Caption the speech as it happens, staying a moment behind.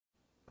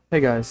Hey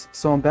guys,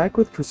 so I'm back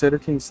with Crusader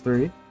Kings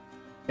 3,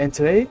 and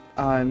today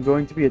I'm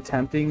going to be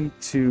attempting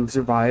to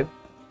survive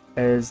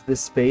as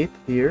this faith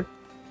here.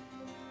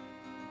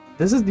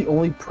 This is the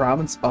only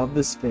province of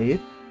this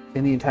faith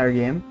in the entire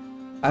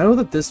game. I know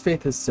that this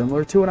faith is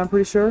similar to it, I'm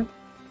pretty sure,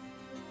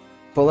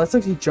 but let's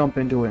actually jump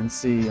into it and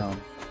see what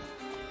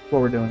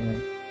we're doing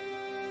here.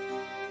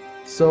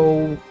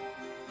 So,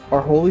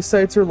 our holy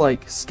sites are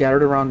like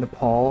scattered around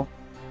Nepal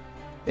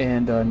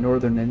and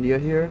northern India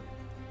here.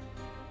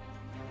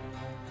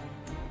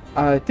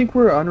 I think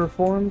we're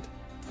unreformed.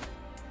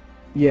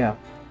 Yeah.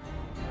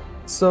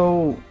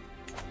 So,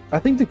 I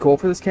think the goal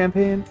for this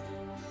campaign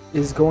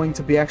is going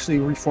to be actually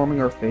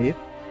reforming our faith,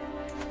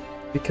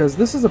 because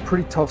this is a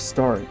pretty tough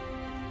start.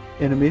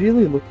 And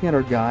immediately looking at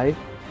our guy,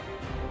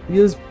 he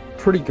is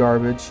pretty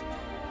garbage.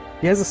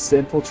 He has a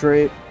sinful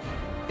trait,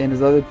 and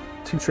his other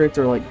two traits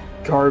are like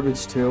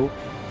garbage too.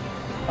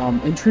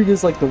 Intrigue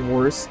is like the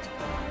worst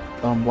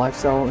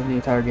lifestyle in the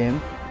entire game,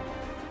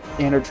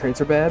 and our traits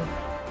are bad.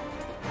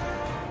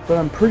 But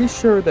I'm pretty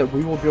sure that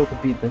we will be able to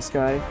beat this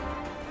guy,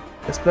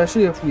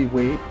 especially if we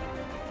wait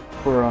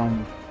for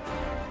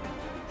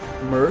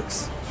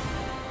mercs.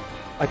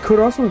 I could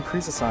also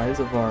increase the size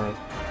of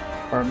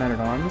our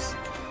men-at-arms.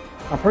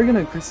 I'm probably going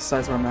to increase the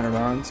size of our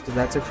men-at-arms because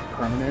that's actually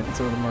permanent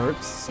instead of the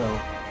mercs.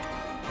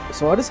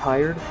 So I just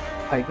hired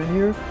pikemen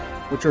here,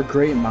 which are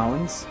great in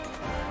mountains,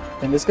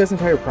 and this guy's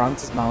entire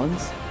province is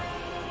mountains.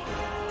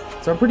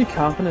 So I'm pretty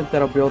confident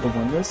that I'll be able to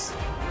win this.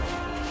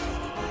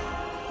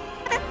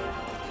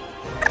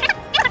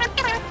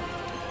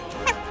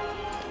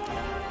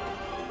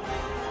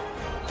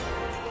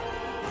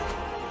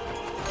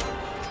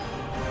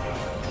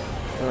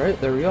 Alright,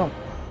 there we go.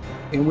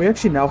 And we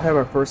actually now have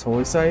our first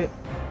holy site.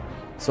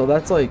 So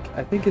that's like,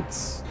 I think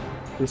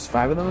there's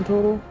 5 of them in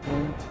total.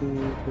 1,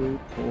 2,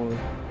 3, 4,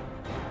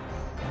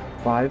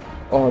 5.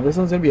 Oh, this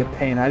one's gonna be a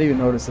pain. I didn't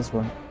even notice this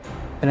one.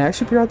 And I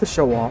actually forgot to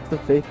show off the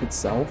faith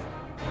itself.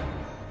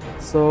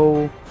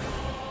 So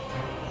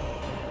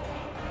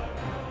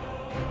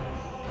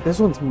this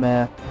one's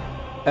meh.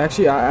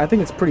 Actually, I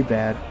think it's pretty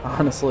bad,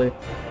 honestly.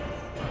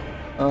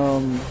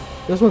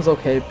 This one's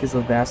okay because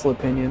of the vassal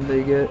opinion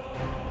they get.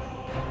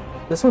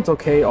 This one's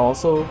okay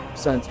also,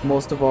 since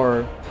most of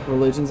our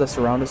religions that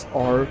surround us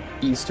are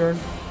Eastern.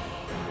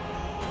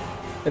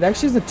 It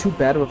actually isn't too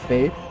bad of a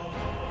faith.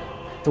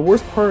 The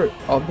worst part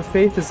of the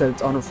faith is that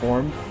it's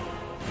unreformed,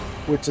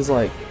 which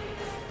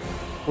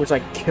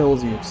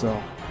kills you,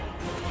 so.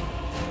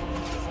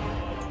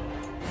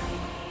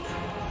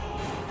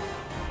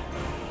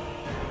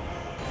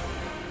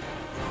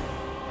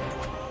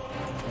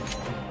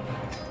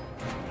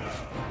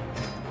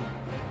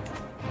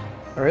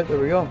 Alright, there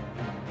we go.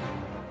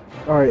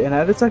 Alright, and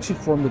let's actually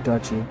form the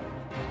duchy.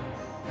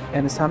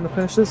 And it's time to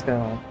finish this guy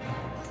off.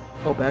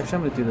 Oh, but actually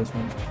I'm gonna do this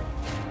one.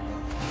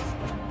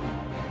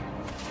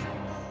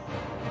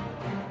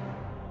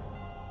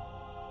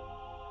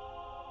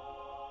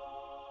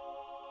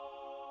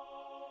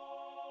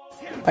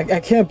 I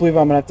can't believe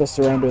I'm gonna have to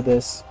surrender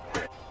this.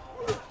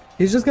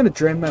 He's just gonna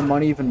drain my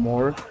money even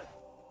more.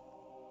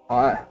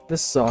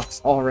 This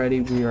sucks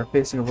already. We are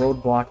facing a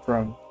roadblock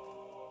from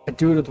a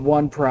dude with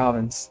one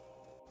province.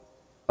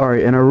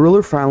 Alright, and our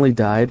ruler finally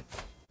died.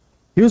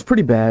 He was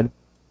pretty bad.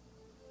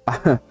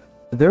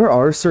 There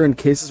are certain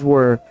cases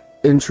where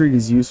intrigue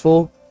is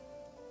useful.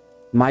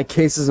 My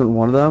case isn't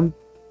one of them.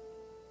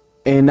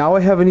 And now I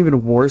have an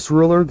even worse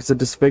ruler, because a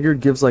disfigured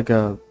gives like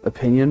a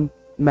opinion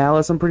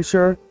malice, I'm pretty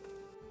sure.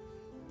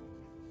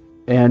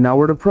 And now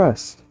we're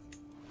depressed.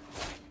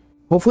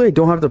 Hopefully I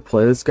don't have to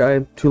play this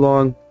guy too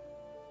long.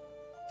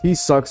 He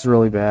sucks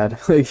really bad.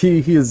 Like, he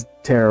is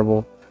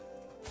terrible.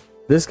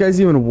 This guy's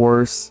even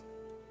worse.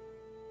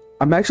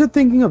 I'm actually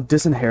thinking of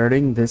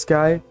disinheriting this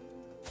guy,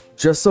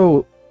 just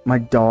so my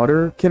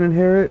daughter can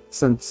inherit,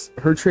 since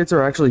her traits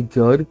are actually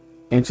good,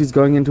 and she's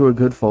going into a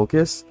good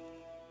focus.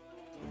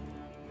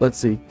 Let's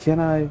see,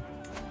 can I...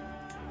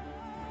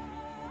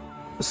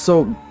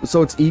 So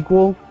it's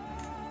equal?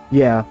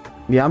 Yeah,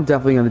 I'm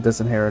definitely going to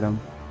disinherit him.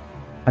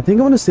 I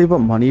think I'm going to save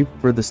up money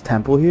for this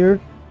temple here.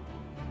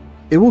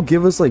 It will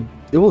give us, like,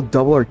 it will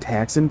double our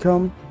tax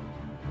income,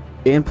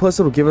 and plus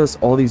it'll give us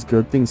all these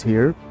good things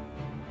here.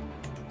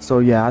 So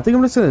yeah, I think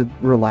I'm just gonna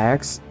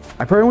relax.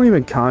 I probably won't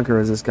even conquer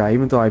as this guy,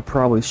 even though I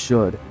probably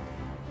should.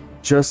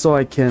 Just so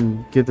I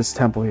can get this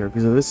temple here,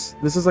 because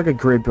this is like a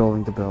great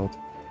building to build.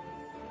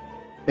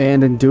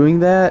 And in doing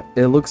that,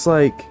 it looks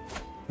like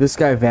this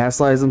guy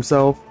vassalized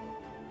himself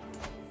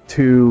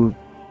to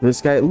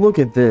this guy. Look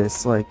at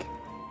this, like,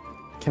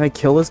 can I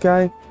kill this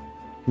guy?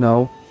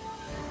 No.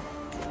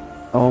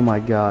 Oh my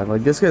god,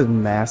 like, this guy's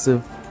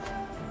massive.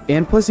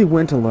 And plus he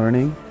went to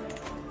learning.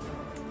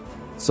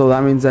 So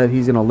that means that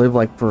he's gonna live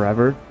like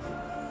forever.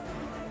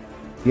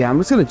 Yeah, I'm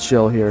just gonna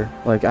chill here.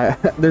 Like,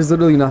 there's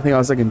literally nothing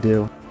else I can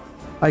do.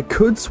 I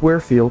could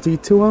swear fealty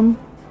to him,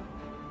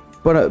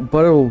 but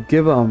it'll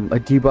give a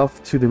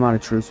debuff to the amount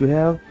of troops we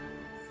have.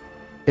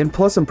 And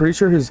plus, I'm pretty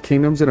sure his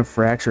kingdom's gonna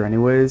fracture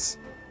anyways.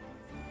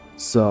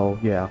 So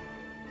yeah.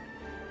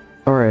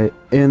 Alright,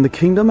 and the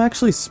kingdom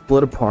actually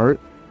split apart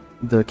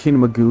the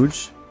Kingdom of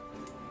Guj.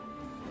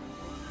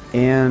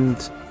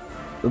 And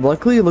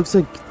luckily it looks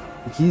like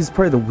he's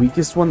probably the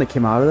weakest one that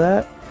came out of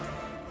that.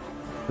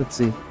 Let's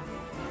see.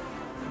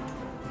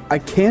 I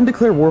can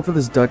declare war for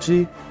this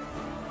duchy,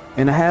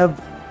 and I have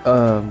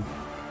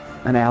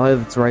an ally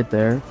that's right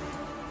there.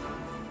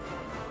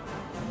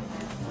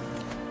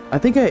 I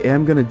think I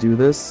am gonna do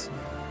this.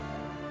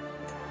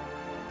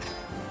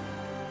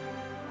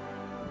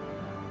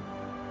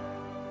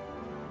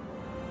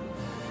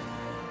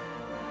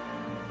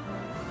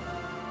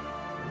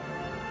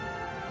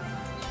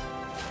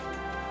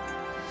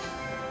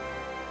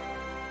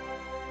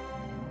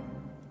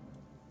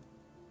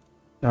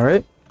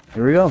 Alright,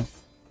 here we go.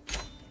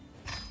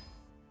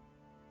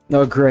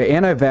 Oh great,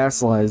 and I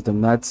vassalized him.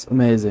 That's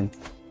amazing.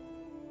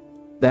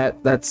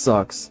 That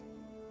sucks.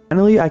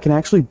 Finally, I can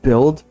actually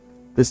build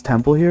this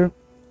temple here.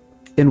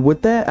 And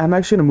with that, I'm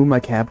actually gonna move my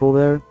capital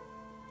there.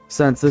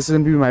 Since this is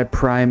gonna be my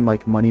prime,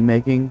 like,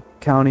 money-making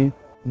county.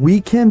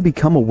 We can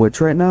become a witch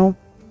right now.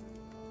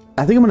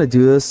 I think I'm gonna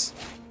do this.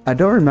 I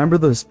don't remember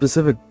the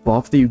specific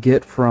buff that you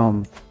get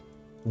from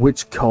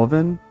Witch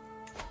Coven.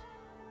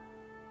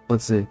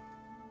 Let's see.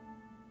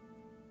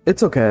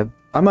 It's okay.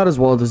 I might as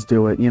well just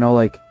do it, you know,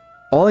 like,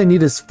 all I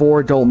need is 4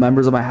 adult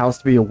members of my house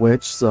to be a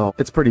witch, so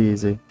it's pretty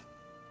easy.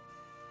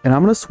 And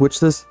I'm gonna switch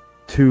this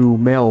to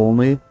male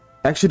only.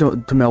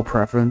 Actually, to male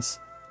preference.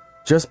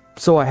 Just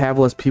so I have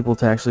less people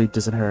to actually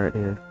disinherit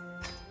here.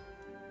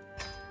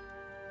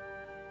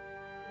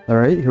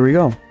 Alright, here we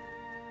go.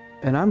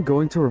 And I'm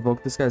going to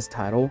revoke this guy's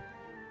title.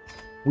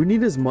 We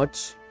need as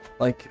much,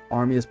 like,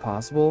 army as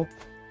possible.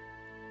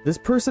 This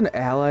person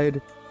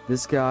allied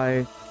this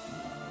guy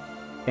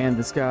and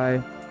this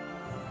guy,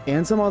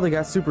 and somehow they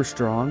got super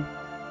strong.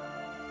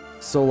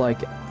 So, like,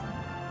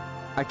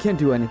 I can't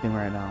do anything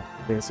right now,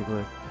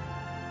 basically.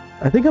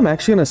 I think I'm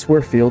actually gonna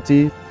swear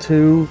fealty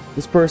to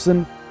this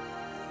person,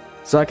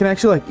 so I can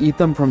actually, like, eat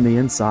them from the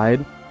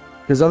inside,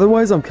 because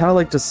otherwise I'm kind of,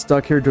 like, just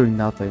stuck here doing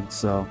nothing.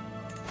 So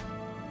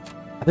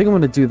I think I'm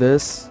gonna do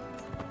this,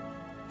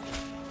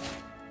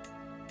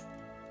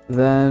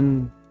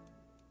 then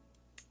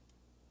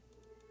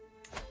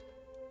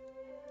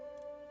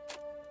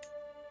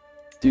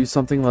do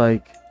something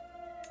like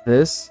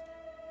this,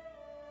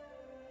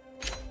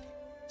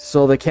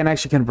 so they can't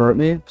actually convert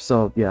me.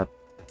 So yeah,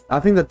 I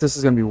think that this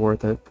is gonna be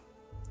worth it.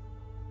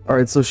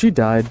 Alright, so she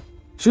died.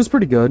 She was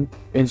pretty good,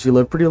 and she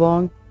lived pretty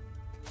long.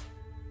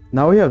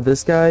 Now we have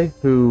this guy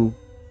who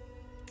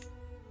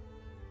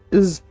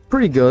is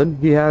pretty good.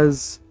 He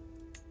has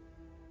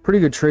pretty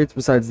good traits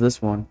besides this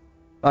one.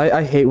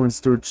 I hate when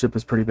stewardship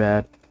is pretty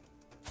bad.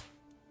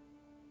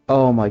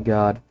 Oh my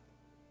god.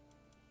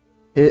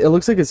 It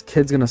looks like his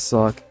kid's gonna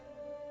suck.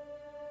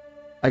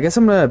 I guess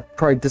I'm gonna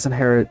probably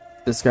disinherit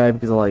this guy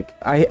because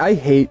I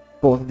hate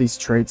both of these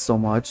traits so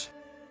much.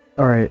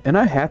 Alright, and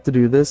I have to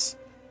do this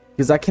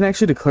because I can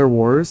actually declare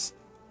wars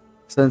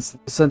since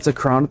the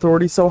crown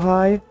authority is so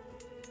high.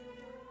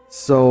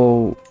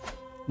 So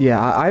yeah,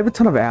 I have a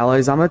ton of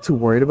allies. I'm not too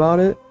worried about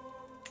it.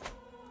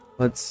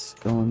 Let's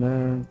go in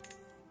there.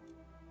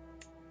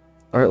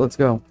 Alright, let's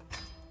go.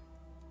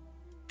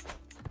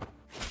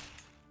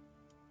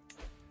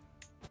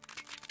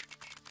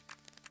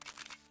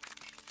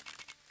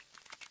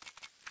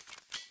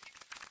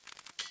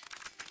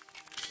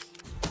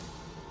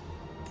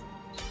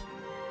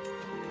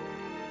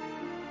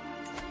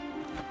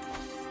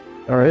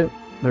 Alright,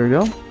 there we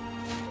go.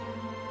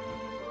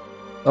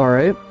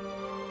 Alright,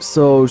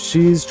 so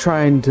she's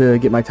trying to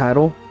get my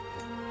title.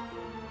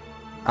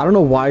 I don't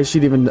know why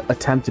she'd even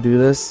attempt to do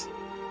this,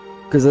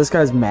 because this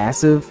guy's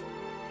massive.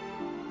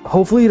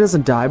 Hopefully he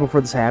doesn't die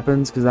before this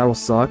happens, because that will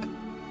suck.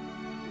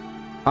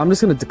 I'm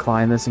just going to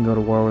decline this and go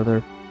to war with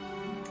her.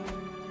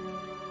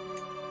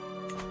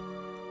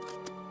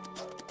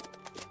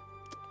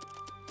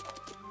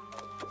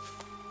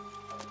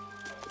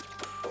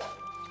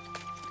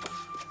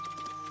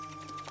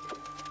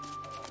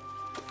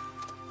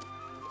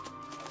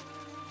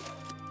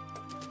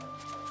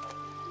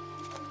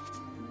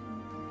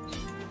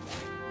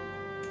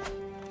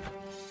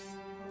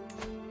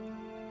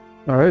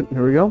 Alright,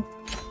 here we go.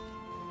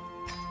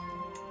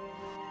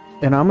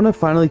 And I'm gonna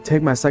finally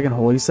take my second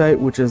holy site,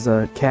 which is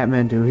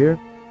Kathmandu here.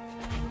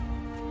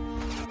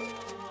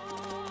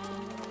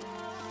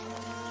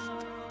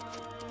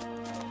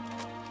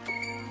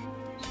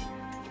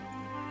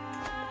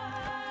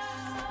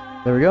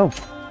 There we go.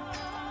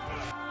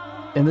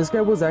 And this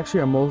guy was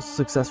actually our most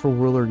successful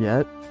ruler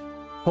yet.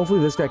 Hopefully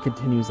this guy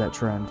continues that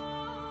trend.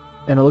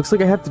 And it looks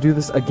like I have to do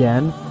this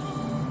again.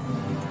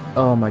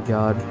 Oh my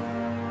god.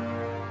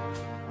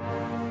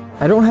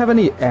 I don't have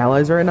any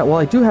allies right now. Well,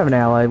 I do have an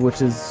ally,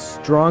 which is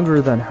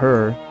stronger than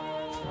her.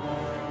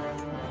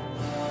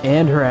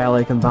 And her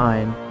ally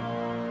combined.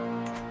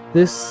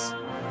 This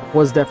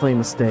was definitely a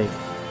mistake.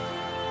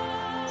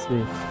 Let's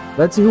see.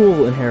 Let's see who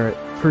will inherit.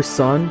 Her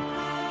son.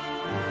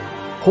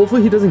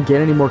 Hopefully he doesn't get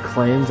any more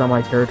claims on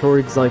my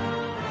territory, because, like,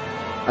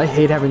 I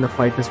hate having to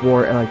fight this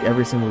war, like,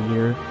 every single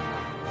year.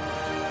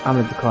 I'm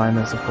gonna decline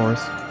this, of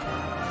course.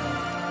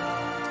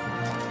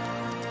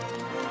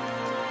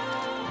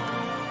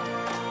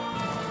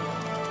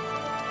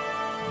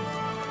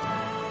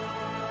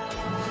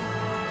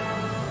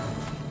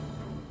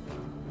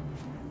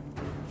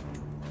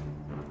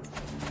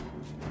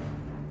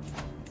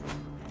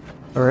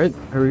 Alright,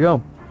 here we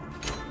go.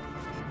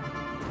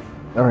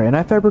 Alright, and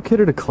I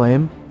fabricated a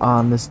claim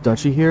on this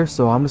duchy here,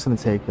 so I'm just gonna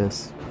take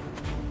this.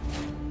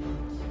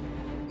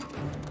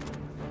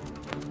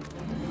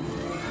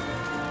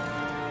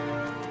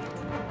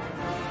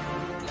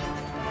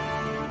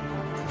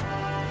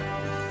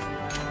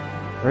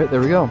 Alright,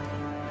 there we go.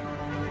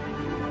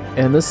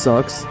 And this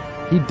sucks.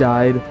 He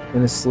died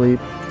in his sleep.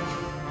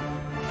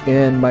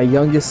 And my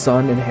youngest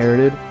son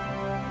inherited.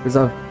 Because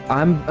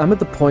I'm at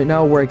the point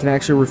now where I can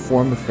actually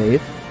reform the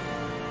faith.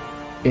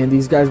 And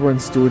these guys were in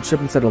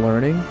stewardship instead of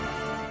learning.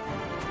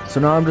 So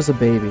now I'm just a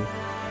baby.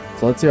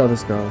 So let's see how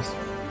this goes.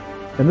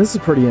 And this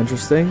is pretty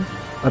interesting.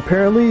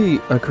 Apparently,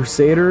 a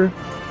crusader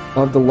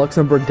of the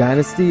Luxembourg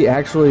dynasty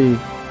actually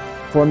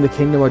formed the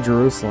Kingdom of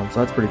Jerusalem. So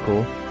that's pretty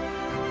cool.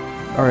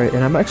 Alright,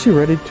 and I'm actually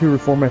ready to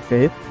reform my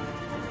faith.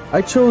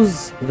 I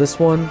chose this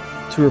one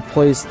to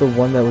replace the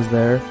one that was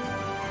there.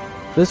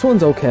 This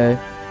one's okay.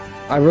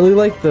 I really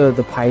like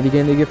the piety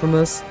gain they get from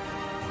this.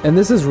 And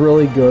this is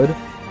really good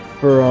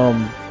for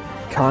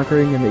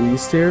conquering in the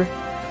east here.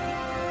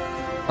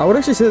 I would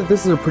actually say that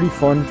this is a pretty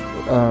fun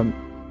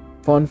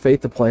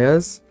faith to play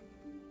as.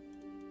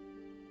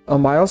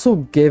 I also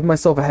gave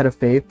myself a head of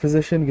faith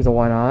position because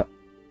why not?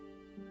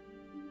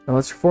 Now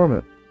let's reform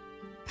it.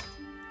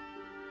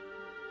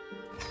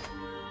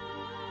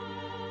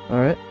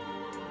 Alright.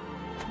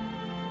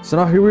 So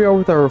now here we are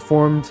with our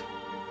reformed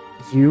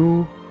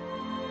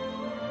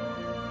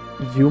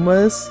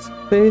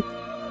Yumaist faith.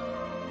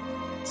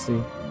 Let's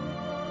see.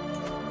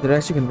 Did it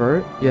actually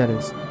convert? Yeah, it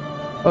is.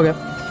 Okay.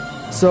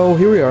 So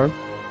here we are.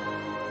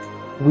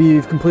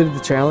 We've completed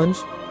the challenge.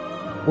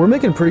 We're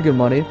making pretty good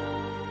money.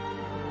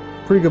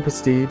 Pretty good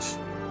prestige.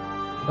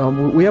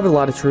 We have a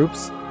lot of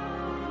troops.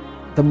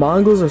 The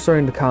Mongols are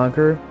starting to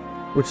conquer,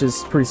 which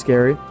is pretty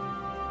scary.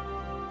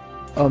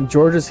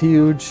 Georgia's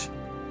huge.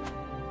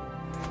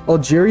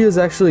 Algeria is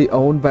actually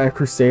owned by a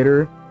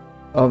crusader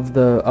of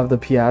the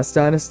Piast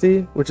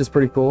dynasty, which is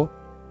pretty cool.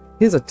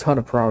 He has a ton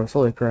of prowess.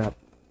 Holy crap!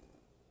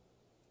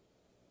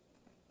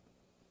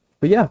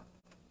 But yeah,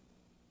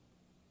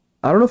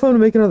 I don't know if I'm gonna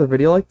make another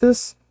video like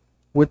this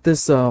with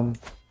this. Oh,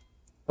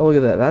 look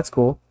at that. That's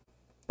cool.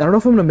 I don't know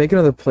if I'm gonna make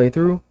another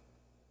playthrough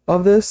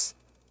of this.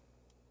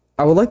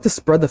 I would like to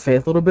spread the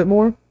faith a little bit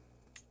more.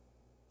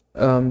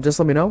 Just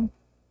let me know.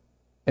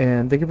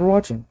 And thank you for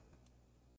watching.